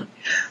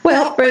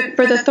 Well,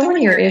 for the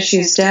thornier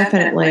issues,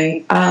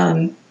 definitely.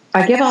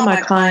 I give all my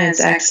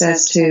clients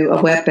access to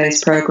a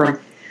web-based program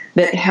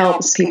that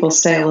helps people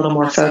stay a little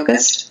more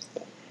focused,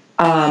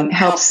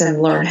 helps them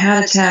learn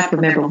how to tap,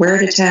 remember where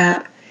to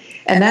tap.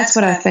 And that's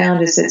what I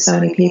found is that so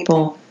many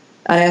people,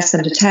 I ask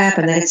them to tap,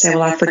 and they'd say,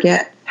 well, I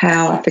forget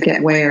how, I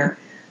forget where.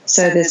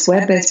 So this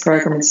web-based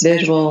program, it's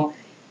visual.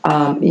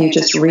 You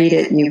just read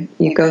it,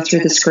 you go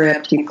through the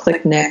script, you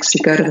click next,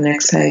 you go to the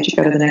next page, you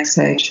go to the next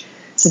page.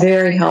 It's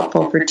very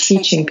helpful for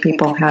teaching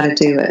people how to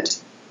do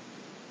it.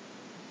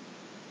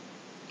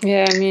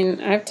 Yeah, I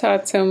mean, I've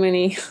taught so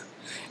many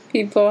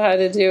people how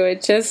to do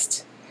it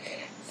just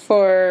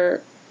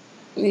for,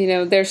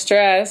 their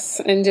stress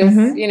and just,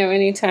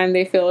 anytime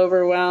they feel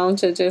overwhelmed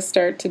to just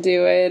start to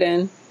do it.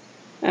 And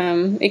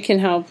it can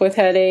help with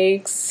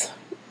headaches.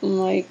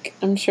 Like,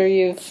 I'm sure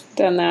you've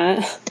done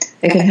that.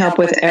 It can help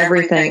with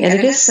everything. And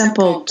it is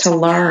simple to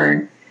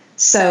learn.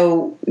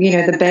 So,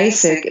 the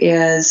basic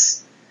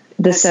is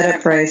the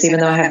setup phrase, even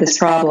though I have this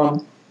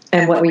problem.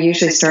 And what we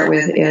usually start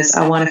with is,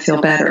 I want to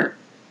feel better.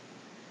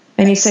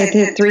 And you say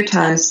it 3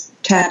 times,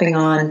 tapping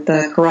on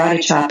the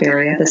karate chop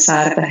area, the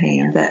side of the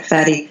hand, that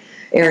fatty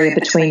area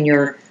between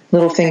your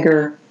little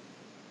finger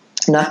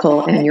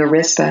knuckle and your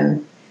wrist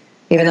bone.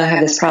 Even though I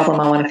have this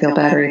problem, I want to feel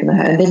better. And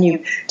then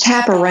you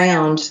tap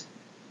around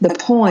the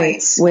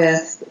points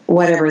with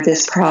whatever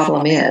this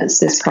problem is,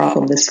 this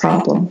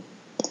problem.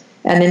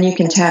 And then you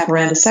can tap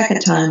around a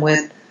second time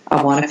with,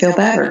 I want to feel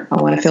better,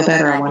 I want to feel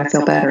better, I want to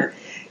feel better.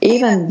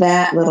 Even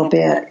that little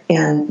bit,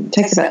 and it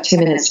takes about 2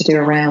 minutes to do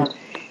a round,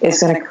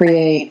 is going to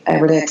create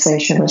a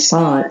relaxation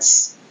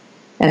response.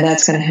 And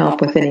that's going to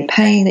help with any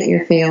pain that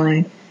you're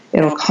feeling.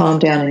 It'll calm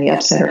down any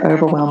upset or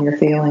overwhelm you're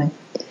feeling.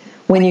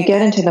 When you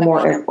get into the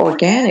more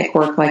organic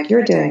work like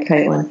you're doing,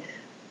 Caitlin,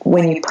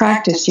 when you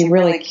practice, you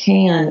really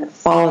can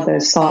follow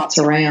those thoughts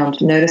around.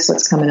 Notice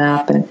what's coming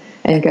up and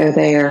go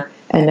there,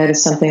 and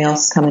notice something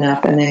else coming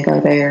up and then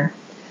go there.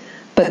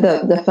 But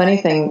the funny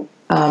thing,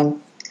 I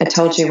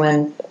told you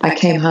when I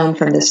came home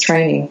from this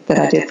training that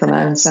I did for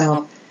my own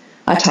self,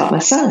 I taught my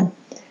son.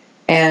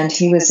 And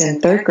he was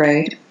in 3rd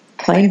grade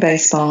playing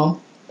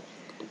baseball.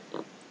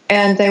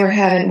 And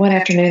one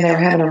afternoon, they were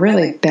having a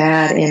really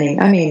bad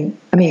inning. I mean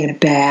a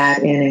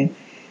bad inning.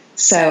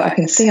 So I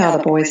can see all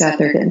the boys out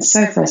there getting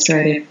so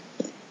frustrated.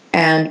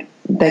 And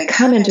they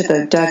come into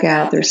the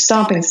dugout. They're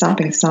stomping.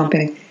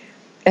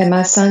 And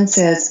my son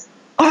says,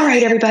 all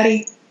right,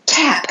 everybody,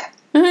 tap.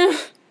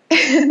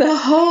 And the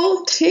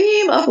whole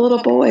team of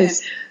little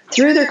boys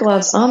threw their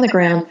gloves on the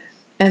ground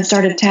and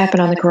started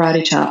tapping on the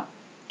karate chop.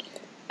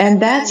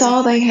 And that's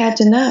all they had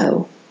to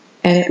know.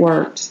 And it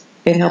worked.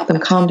 It helped them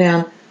calm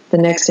down. The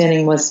next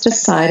inning was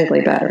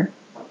decidedly better.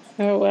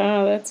 Oh,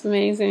 wow. That's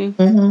amazing.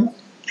 Mm-hmm.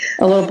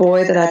 A little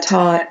boy that I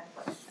taught,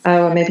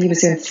 maybe he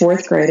was in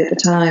 4th grade at the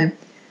time.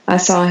 I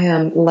saw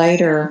him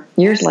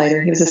years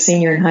later. He was a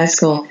senior in high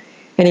school.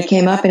 And he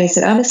came up and he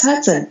said, oh, Miss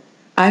Hudson,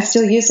 I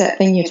still use that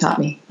thing you taught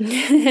me.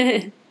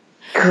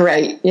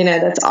 Great.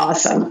 That's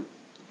awesome.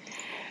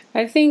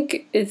 I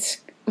think it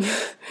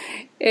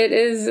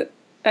is,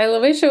 I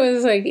wish it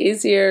was like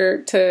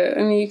easier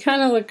you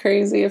kind of look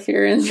crazy if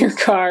you're in your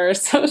car or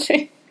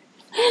something.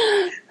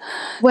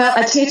 Well,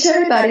 I teach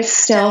everybody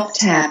stealth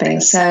tapping.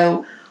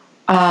 So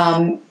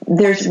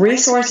there's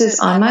resources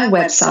on my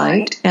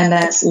website, and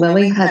that's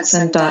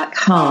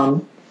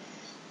lilyhudson.com.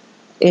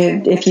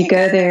 if you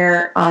go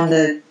there on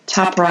the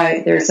top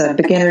right, there's a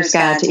beginner's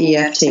guide to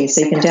EFT.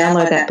 So you can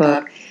download that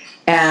book,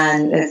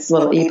 and it's a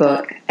little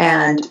ebook,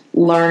 and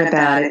learn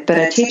about it. But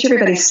I teach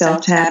everybody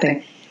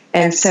self-tapping.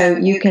 And so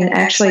you can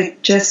actually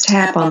just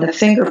tap on the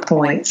finger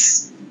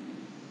points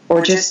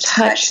or just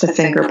touch the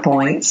finger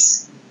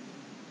points,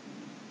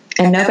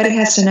 and nobody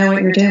has to know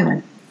what you're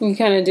doing. You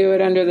kind of do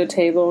it under the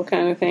table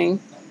kind of thing.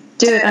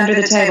 Do it under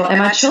the table. And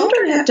my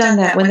children have done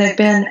that when they've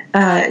been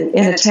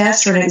in a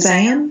test or an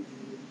exam.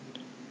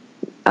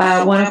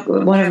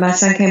 One of my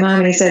son came home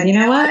and he said, you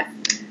know what?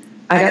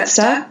 I got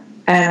stuck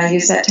and I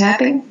used that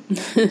tapping.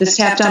 Just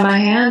tapped on my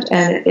hand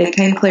and it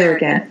came clear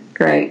again.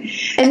 Great.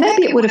 And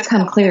maybe it would have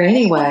come clear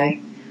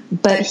anyway,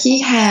 but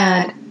he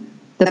had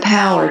the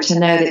power to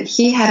know that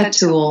he had a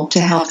tool to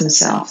help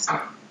himself.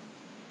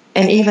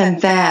 And even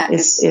that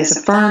is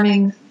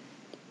affirming,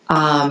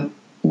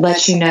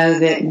 lets you know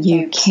that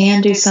you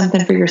can do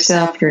something for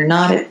yourself. You're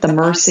not at the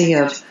mercy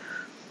of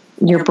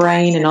your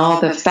brain and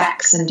all the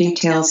facts and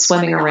details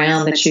swimming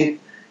around that you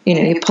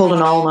pulled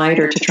an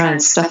all-nighter to try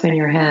and stuff in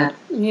your head.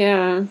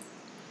 Yeah.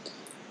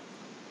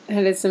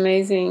 And it's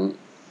amazing.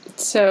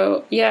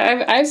 So,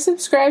 yeah, I've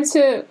subscribed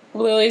to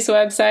Lily's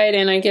website,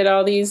 and I get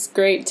all these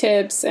great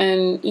tips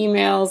and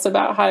emails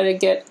about how to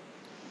get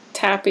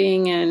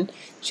tapping, and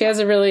she has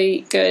a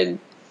really good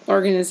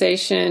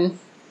organization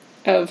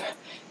of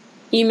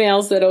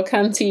emails that'll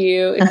come to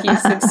you if you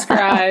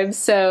subscribe.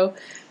 So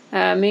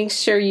make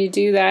sure you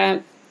do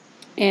that.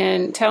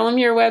 And tell them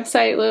your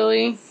website,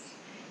 Lily.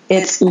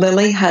 It's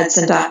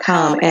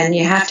lilyhudson.com, and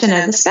you have to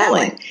know the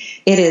spelling.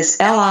 It is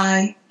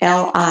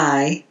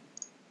LILIHUDSON.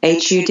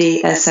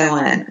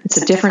 It's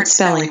a different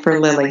spelling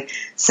for Lily.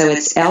 So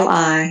it's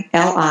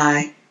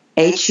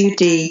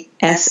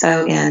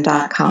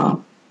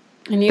LILIHUDSON.com.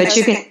 But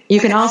you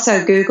can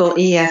also Google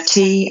EFT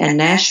and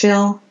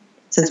Nashville,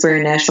 since we're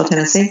in Nashville,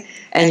 Tennessee,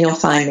 and you'll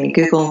find me.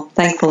 Google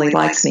thankfully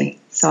likes me,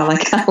 so I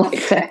like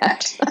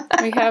that.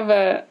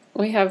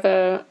 we have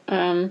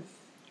an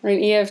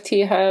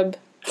EFT hub.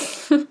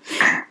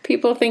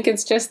 People think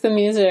it's just the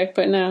music,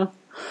 but no.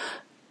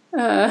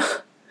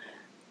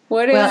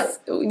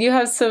 You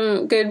have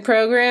some good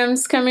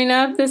programs coming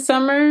up this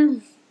summer?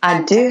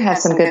 I do have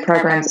some good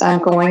programs. I'm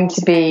going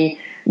to be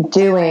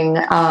doing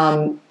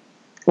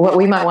what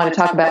we might want to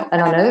talk about on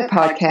another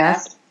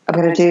podcast. I'm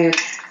going to do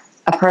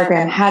a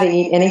program, How to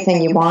Eat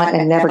Anything You Want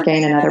and Never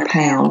Gain Another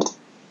Pound.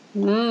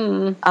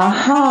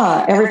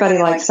 Everybody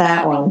likes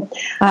that one.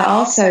 I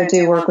also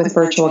do work with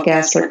Virtual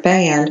Gastric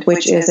Band,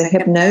 which is a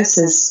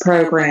hypnosis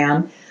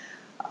program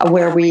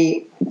where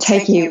we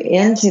take you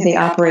into the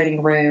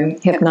operating room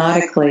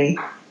hypnotically,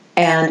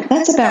 and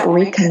that's about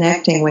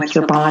reconnecting with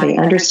your body,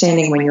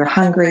 understanding when you're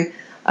hungry,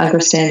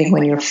 understanding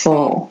when you're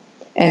full,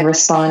 and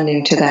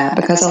responding to that,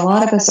 because a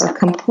lot of us are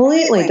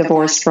completely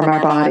divorced from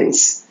our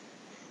bodies.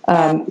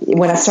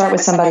 When I start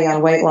with somebody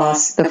on weight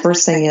loss, the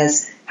first thing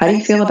is, how do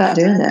you feel about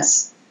doing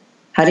this?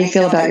 How do you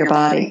feel about your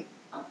body?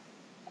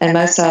 And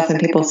most often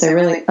people say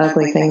really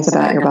ugly things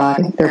about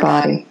their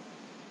body.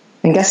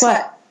 And guess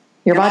what?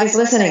 Your body's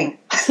listening.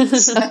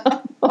 Different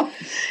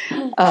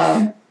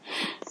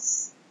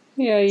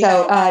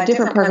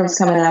programs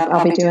coming up.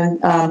 I'll be doing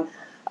a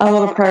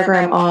little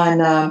program on,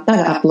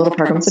 not a little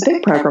program, it's a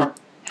big program,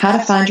 How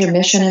to Find Your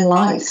Mission in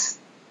Life.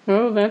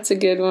 Oh, that's a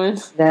good one.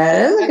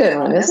 That is a good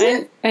one, isn't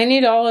it? I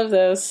need all of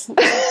those.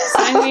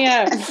 Sign me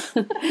up.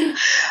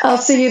 I'll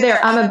see you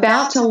there. I'm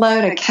about to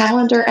load a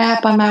calendar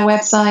app on my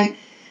website,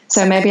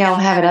 so maybe I'll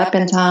have it up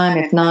in time.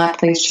 If not,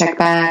 please check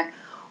back.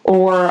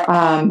 Or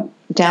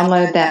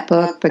download that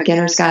book,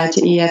 Beginner's Guide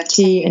to EFT,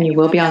 and you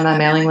will be on my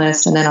mailing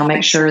list, and then I'll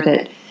make sure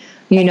that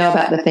you know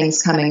about the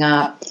things coming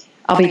up.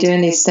 I'll be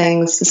doing these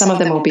things. Some of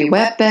them will be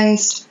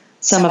web-based.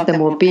 Some of them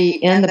will be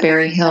in the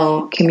Berry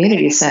Hill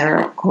Community Center,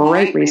 a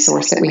great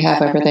resource that we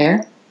have over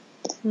there.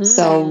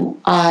 So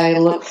I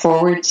look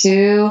forward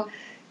to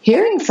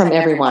hearing from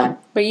everyone.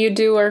 But you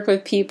do work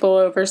with people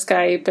over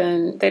Skype,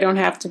 and they don't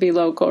have to be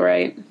local,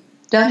 right?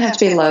 Don't have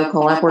to be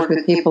local. I've worked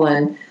with people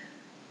in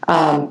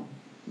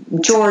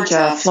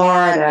Georgia,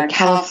 Florida,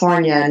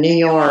 California, New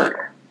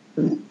York,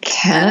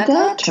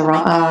 Canada.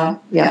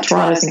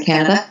 Toronto's in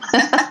Canada.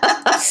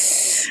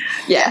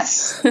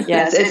 Yes.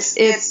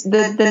 It's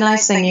the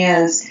nice thing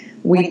is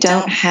we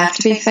don't have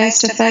to be face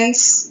to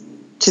face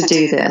to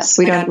do this.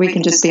 We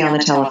can just be on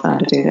the telephone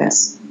to do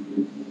this.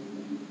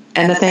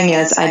 And the thing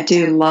is, I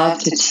do love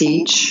to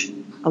teach.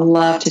 I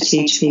love to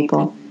teach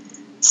people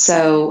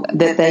so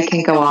that they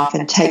can go off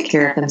and take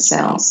care of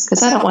themselves,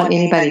 because I don't want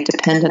anybody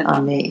dependent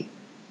on me.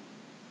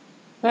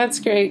 That's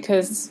great,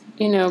 because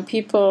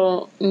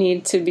people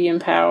need to be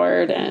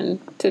empowered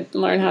and to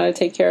learn how to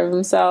take care of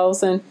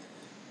themselves and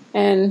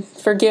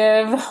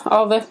forgive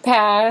all the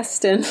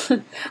past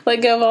and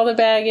let go of all the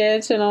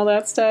baggage and all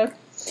that stuff.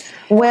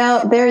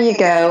 Well, there you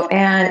go.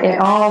 And it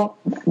all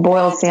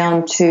boils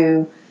down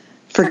to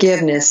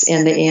forgiveness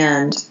in the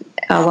end.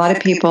 A lot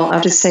of people,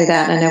 I'll just say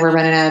that, I know we're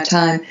running out of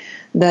time,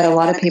 that a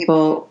lot of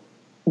people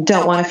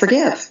don't want to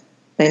forgive.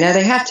 They know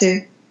they have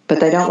to, but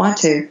they don't want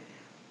to.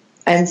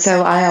 And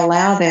so I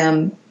allow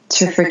them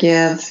to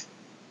forgive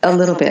a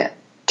little bit,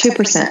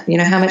 2%. You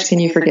know, how much can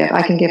you forgive?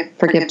 I can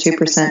forgive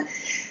 2%.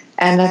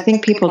 And I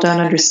think people don't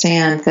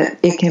understand that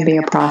it can be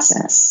a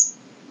process.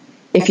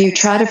 If you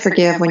try to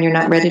forgive when you're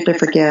not ready to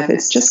forgive,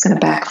 it's just going to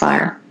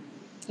backfire.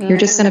 You're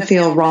just going to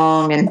feel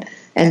wrong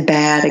and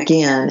bad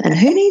again. And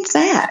who needs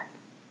that?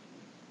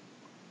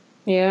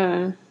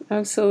 Yeah,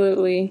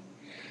 absolutely.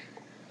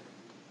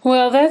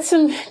 Well, that's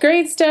some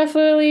great stuff,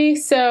 Lily.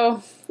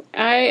 So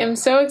I am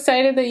so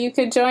excited that you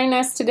could join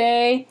us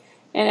today.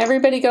 And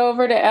everybody go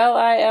over to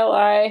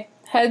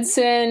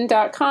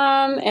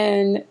lilihudson.com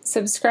and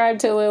subscribe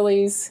to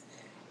Lily's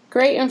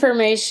great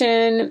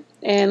information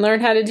and learn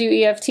how to do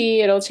EFT.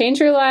 It'll change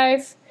your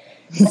life.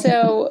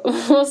 So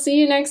we'll see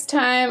you next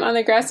time on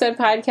the Grassfed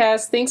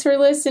Podcast. Thanks for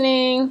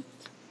listening.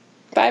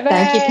 Bye-bye.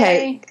 Thank you,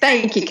 Kate.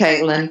 Thank you,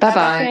 Caitlin.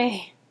 Bye-bye.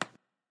 Okay.